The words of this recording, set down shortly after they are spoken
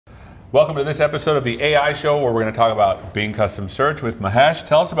Welcome to this episode of the AI Show, where we're going to talk about Bing Custom Search with Mahesh.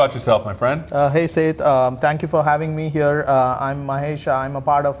 Tell us about yourself, my friend. Hey, Seth. Thank you for having me here. I'm Mahesh. I'm a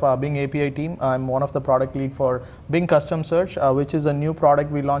part of Bing API team. I'm one of the product lead for Bing Custom Search, which is a new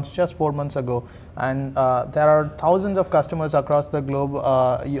product we launched just 4 months ago. And there are thousands of customers across the globe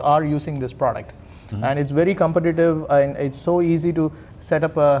are using this product. And it's very competitive, and it's so easy to set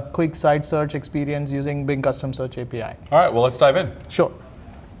up a quick site search experience using Bing Custom Search API. All right, well, let's dive in. Sure.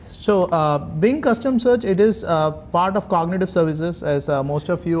 So Bing Custom Search, it is part of Cognitive Services, as most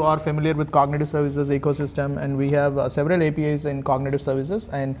of you are familiar with Cognitive Services ecosystem, and we have several APIs in Cognitive Services.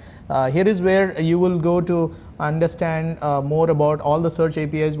 And here is where you will go to understand more about all the search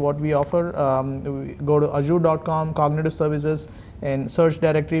APIs what we offer. We go to azure.com, Cognitive Services, and search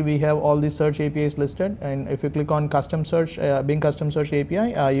directory. We have all these search APIs listed. And if you click on Custom Search, Bing Custom Search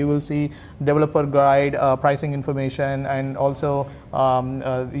API, you will see developer guide, pricing information, and also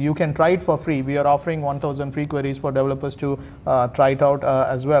you can try it for free. We are offering 1,000 free queries for developers to try it out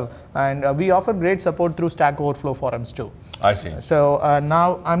as well. And we offer great support through Stack Overflow forums too. I see. So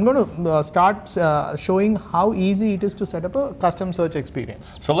now I'm going to start showing how easy it is to set up a custom search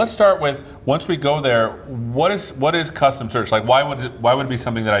experience. So let's start with, once we go there, what is custom search? Like, why would it be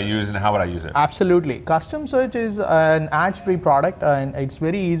something that I use, and how would I use it? Absolutely. Custom search is an ads-free product, and it's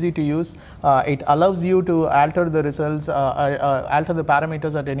very easy to use. It allows you to alter the results, alter the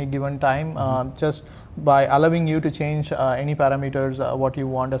parameters at any given time, just by allowing you to change any parameters what you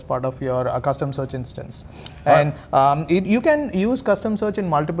want as part of your custom search instance. And you can use custom search in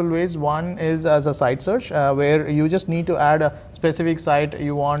multiple ways. One is as a site search, where you just need to add a specific site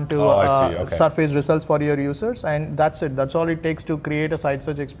you want to surface results for your users, and that's it. That's all it takes to create a site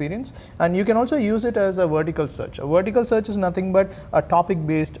search experience. And you can also use it as a vertical search. A vertical search is nothing but a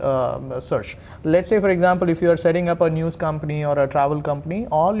topic-based search. Let's say, for example, if you are setting up a news company or a travel company,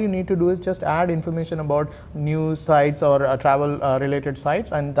 all you need to do is just add information about news sites or travel related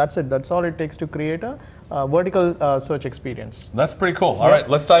sites, and that's it. That's all it takes to create a vertical search experience. That's pretty cool. All right,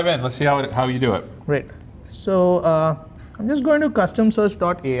 let's dive in. Let's see how you do it. Great. So I'm just going to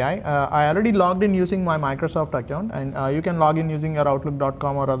customsearch.ai. I already logged in using my Microsoft account, and you can log in using your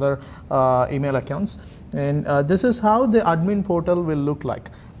outlook.com or other email accounts. And this is how the admin portal will look like.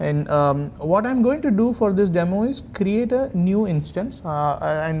 And what I'm going to do for this demo is create a new instance,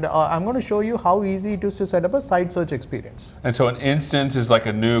 and I'm going to show you how easy it is to set up a site search experience. And so an instance is like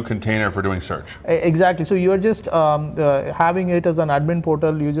a new container for doing search. Exactly. So you're just having it as an admin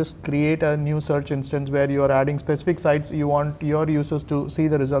portal. You just create a new search instance where you are adding specific sites you want your users to see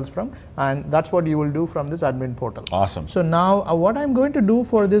the results from, and that's what you will do from this admin portal. Awesome. So now what I'm going to do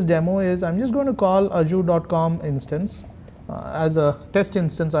for this demo is I'm just going to call azure.com instance as a test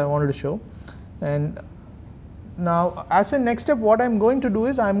instance I wanted to show. And now as a next step, what I'm going to do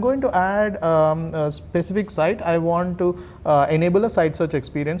is I'm going to add a specific site. I want to enable a site search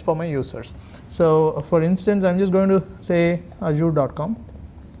experience for my users. So for instance, I'm just going to say azure.com.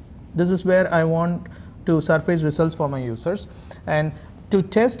 This is where I want to surface results for my users. And to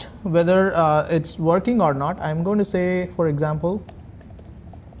test whether it's working or not, I'm going to say, for example,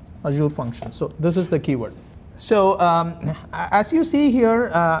 Azure Functions. So this is the keyword. So as you see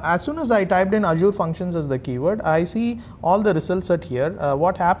here, as soon as I typed in Azure Functions as the keyword, I see all the results at here.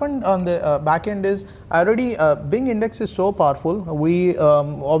 What happened on the back end is already Bing Index is so powerful. We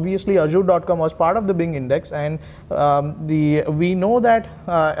obviously Azure.com was part of the Bing Index, and we know that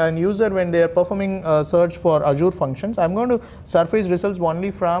an user, when they are performing a search for Azure Functions, I'm going to surface results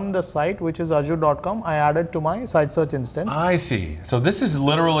only from the site, which is Azure.com. I added to my site search instance. I see. So this is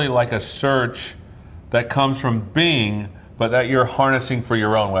literally like a search that comes from Bing, but that you're harnessing for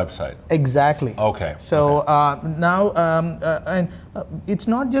your own website. Exactly. Okay. So now, and it's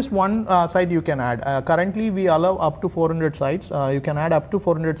not just one site you can add. Currently, we allow up to 400 sites. You can add up to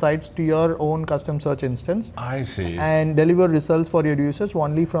 400 sites to your own custom search instance. I see. And deliver results for your users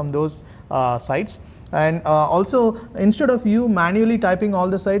only from those sites. And also, instead of you manually typing all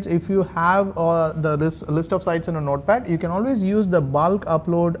the sites, if you have the list of sites in a notepad, you can always use the bulk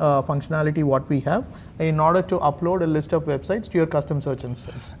upload functionality what we have in order to upload a list of websites to your custom search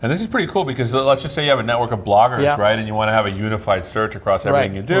instance. And this is pretty cool, because let's just say you have a network of bloggers, right, and you want to have a unified search across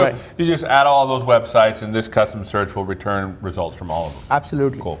everything you do. You just add all those websites, and this custom search will return results from all of them.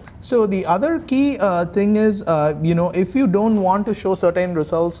 Absolutely. Cool. So the other key thing is, if you don't want to show certain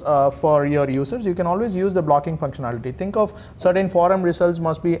results for your users, you can always use the blocking functionality. Think of certain forum results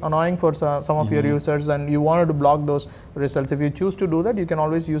must be annoying for some of your users, and you wanted to block those results. If you choose to do that, you can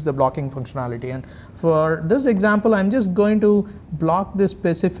always use the blocking functionality. And for this example, I'm just going to block this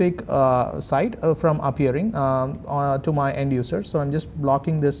specific site from appearing to my end users. So I'm just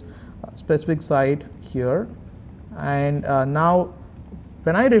blocking this specific site here. And now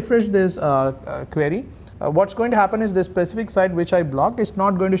when I refresh this query, what's going to happen is this specific site which I blocked is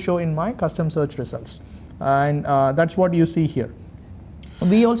not going to show in my custom search results. And that's what you see here.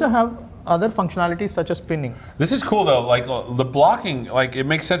 We also have other functionalities such as pinning. This is cool though, like the blocking, like it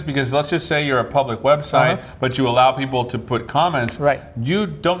makes sense because let's just say you're a public website, but you allow people to put comments. Right. You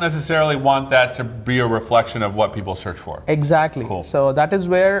don't necessarily want that to be a reflection of what people search for. Exactly. Cool. So that is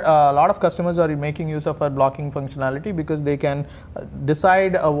where a lot of customers are making use of our blocking functionality because they can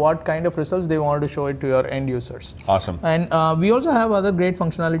decide what kind of results they want to show it to your end users. Awesome. And we also have other great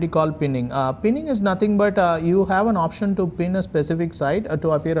functionality called pinning. Pinning is nothing but you have an option to pin a specific site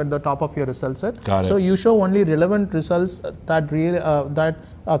to appear at the top of your result set. Got it. So you show only relevant results that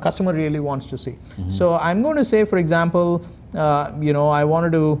a customer really wants to see. So I'm going to say, for example, I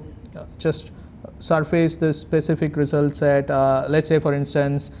wanted to just surface this specific result set. Let's say, for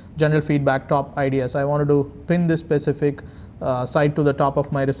instance, general feedback top ideas. I wanted to pin this specific site to the top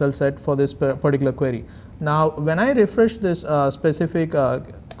of my result set for this particular query. Now, when I refresh this specific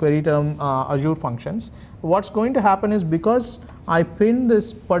query term Azure functions, what's going to happen is because I pin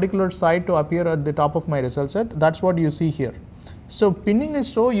this particular site to appear at the top of my result set, that's what you see here. So pinning is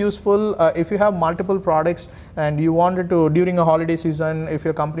so useful if you have multiple products and you wanted to, during a holiday season, if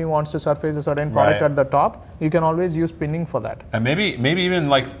your company wants to surface a certain product at the top, you can always use pinning for that. And maybe even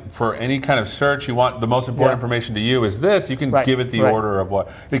like for any kind of search, you want the most important information to you is this. You can give it the order of what.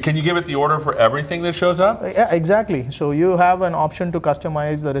 Can you give it the order for everything that shows up? Yeah, exactly. So you have an option to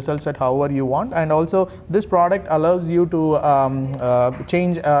customize the result set however you want, and also this product allows you to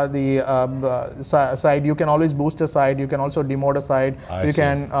change the site. You can always boost a site. You can also demote a site. You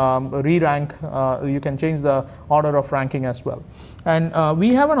can re-rank. You can change the order of ranking as well. And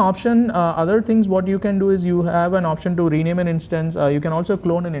we have an option, other things what you can do is you have an option to rename an instance. You can also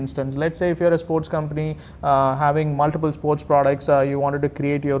clone an instance. Let's say if you're a sports company having multiple sports products, you wanted to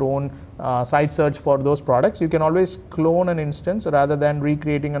create your own site search for those products, you can always clone an instance rather than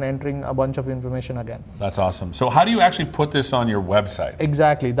recreating and entering a bunch of information again. That's awesome. So how do you actually put this on your website?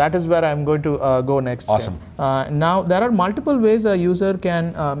 Exactly. That is where I'm going to go next. Awesome. Now, there are multiple ways a user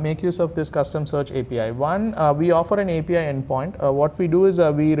can make use of this custom search API. One, we offer an API endpoint. What we do is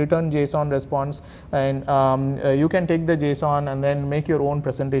we return JSON response, and you can take the JSON and then make your own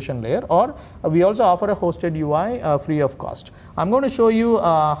presentation layer, or we also offer a hosted UI free of cost. I'm going to show you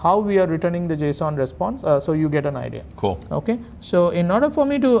how we are returning the JSON response so you get an idea. Cool. Okay, so in order for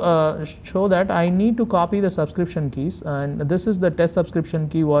me to show that, I need to copy the subscription keys, and this is the test subscription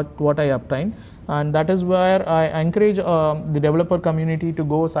key what I obtained, and that is where I encourage the developer community to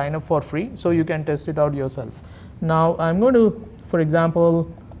go sign up for free so you can test it out yourself. Now I'm going to, for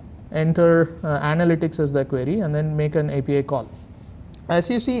example, enter analytics as the query and then make an API call. As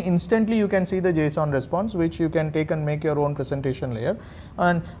you see, instantly you can see the JSON response, which you can take and make your own presentation layer.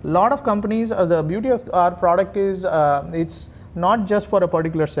 And a lot of companies, the beauty of our product is it's not just for a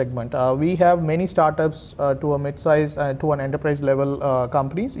particular segment. We have many startups to a mid-size to an enterprise level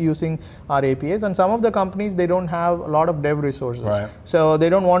companies using our APIs, and some of the companies, they don't have a lot of dev resources. Right. So they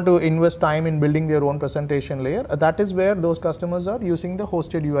don't want to invest time in building their own presentation layer. That is where those customers are using the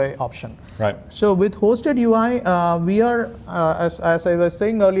hosted UI option. Right. So with hosted UI, we are, as I was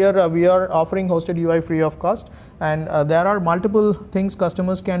saying earlier, we are offering hosted UI free of cost, and there are multiple things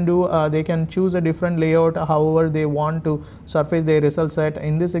customers can do. They can choose a different layout however they want to surface their result set.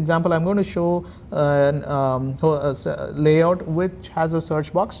 In this example, I'm going to show a layout which has a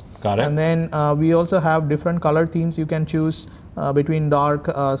search box. Got it. And then we also have different color themes you can choose between dark,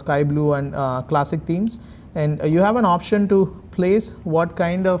 sky blue, and classic themes. And you have an option to place what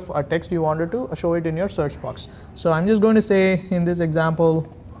kind of text you wanted to show it in your search box. So I'm just going to say in this example,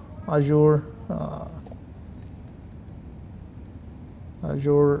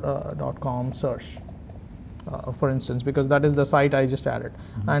 Azure.com search. For instance, because that is the site I just added.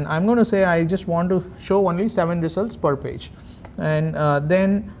 And I'm going to say I just want to show only 7 results per page. And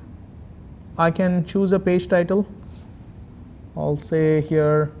then I can choose a page title. I'll say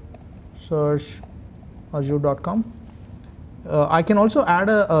here search Azure.com. I can also add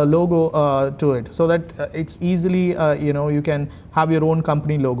a logo to it so that it's easily, you can have your own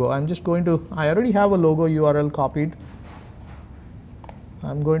company logo. I'm just going to, I already have a logo URL copied.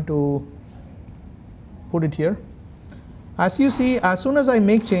 I'm going to put it here. As you see, as soon as I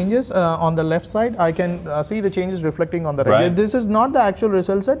make changes on the left side, I can see the changes reflecting on the right. This is not the actual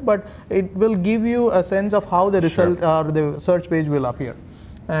result set, but it will give you a sense of how the result or the search page will appear.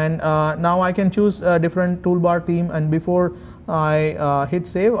 And now I can choose a different toolbar theme, and before I hit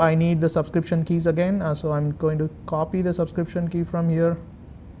save, I need the subscription keys again. So I'm going to copy the subscription key from here.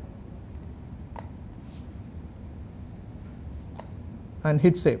 And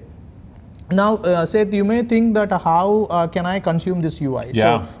hit save. Now, Seth, you may think that how can I consume this UI?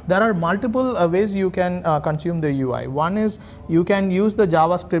 Yeah. So there are multiple ways you can consume the UI. One is you can use the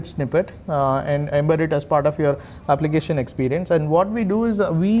JavaScript snippet and embed it as part of your application experience. And what we do is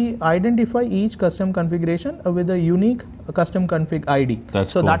we identify each custom configuration with a unique custom config ID.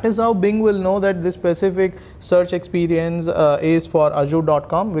 That's so cool. That is how Bing will know that this specific search experience is for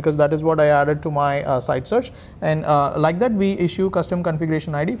Azure.com, because that is what I added to my site search. And like that, we issue custom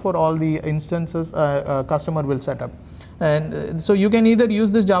configuration ID for all the instances customer will set up. And so you can either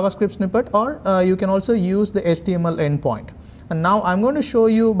use this JavaScript snippet, or you can also use the HTML endpoint. And now I'm going to show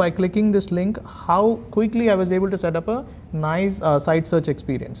you by clicking this link how quickly I was able to set up a nice site search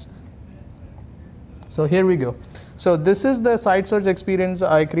experience. So here we go. So this is the site search experience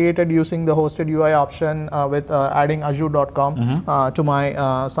I created using the hosted UI option with adding Azure.com to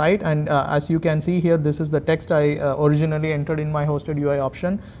my site. And as you can see here, this is the text I originally entered in my hosted UI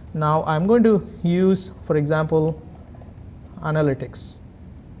option. Now I'm going to use, for example, analytics.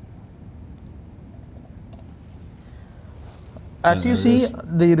 As you see,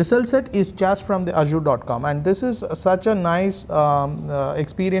 the result set is just from the Azure.com, and this is such a nice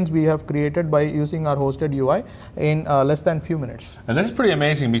experience we have created by using our hosted UI in less than few minutes. And this is pretty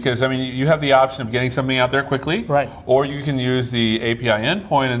amazing, because I mean, you have the option of getting something out there quickly, right? Or you can use the API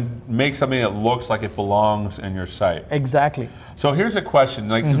endpoint and make something that looks like it belongs in your site. Exactly. So here's a question: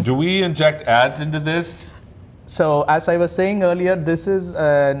 like, do we inject ads into this? So as I was saying earlier, this is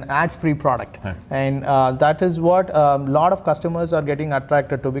an ads-free product, and that is what a lot of customers are getting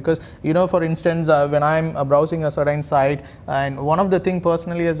attracted to, because, you know, for instance, when I'm browsing a certain site, and one of the things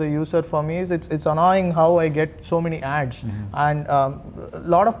personally as a user for me is it's annoying how I get so many ads, and a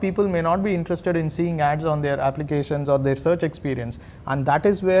lot of people may not be interested in seeing ads on their applications or their search experience, and that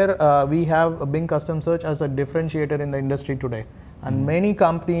is where we have Bing Custom Search as a differentiator in the industry today. And many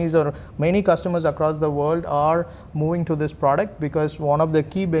companies or many customers across the world are moving to this product, because one of the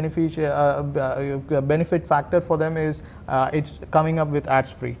key benefit factor for them is it's coming up with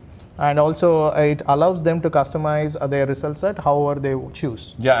ads free. And also it allows them to customize their result set however they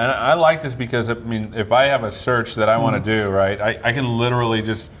choose. Yeah, and I like this because, I mean, if I have a search that I want to do, right, I can literally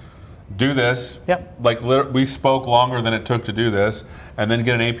just do this. Yep. Like we spoke longer than it took to do this, and then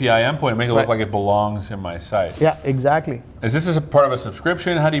get an API endpoint and make it look like it belongs in my site. Yeah, exactly. Is this a part of a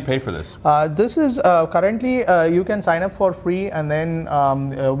subscription? How do you pay for this? This is currently you can sign up for free, and then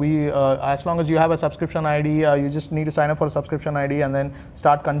as long as you have a subscription ID, you just need to sign up for a subscription ID and then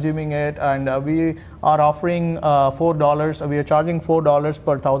start consuming it. And we are offering $4. We are charging $4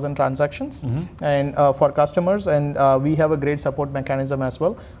 per 1,000 transactions, and for customers, and we have a great support mechanism as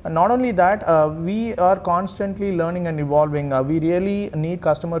well. And not only that, we are constantly learning and evolving. We really need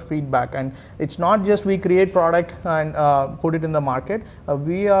customer feedback, and it's not just we create product and put it in the market.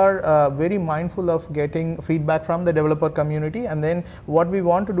 We are very mindful of getting feedback from the developer community, and then what we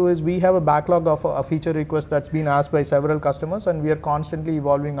want to do is we have a backlog of a feature request that's been asked by several customers, and we are constantly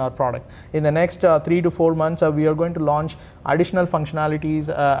evolving our product. In the next 3 to 4 months, we are going to launch additional functionalities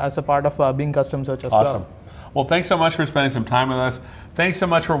as a part of Bing Custom Search as well. Awesome. Well, thanks so much for spending some time with us. Thanks so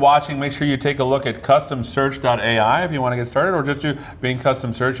much for watching. Make sure you take a look at customsearch.ai if you want to get started, or just do Bing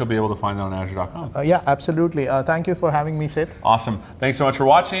Custom Search. You'll be able to find that on Azure.com. Yeah, absolutely. Thank you for having me, Seth. Awesome. Thanks so much for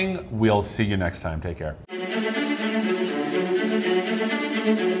watching. We'll see you next time. Take care.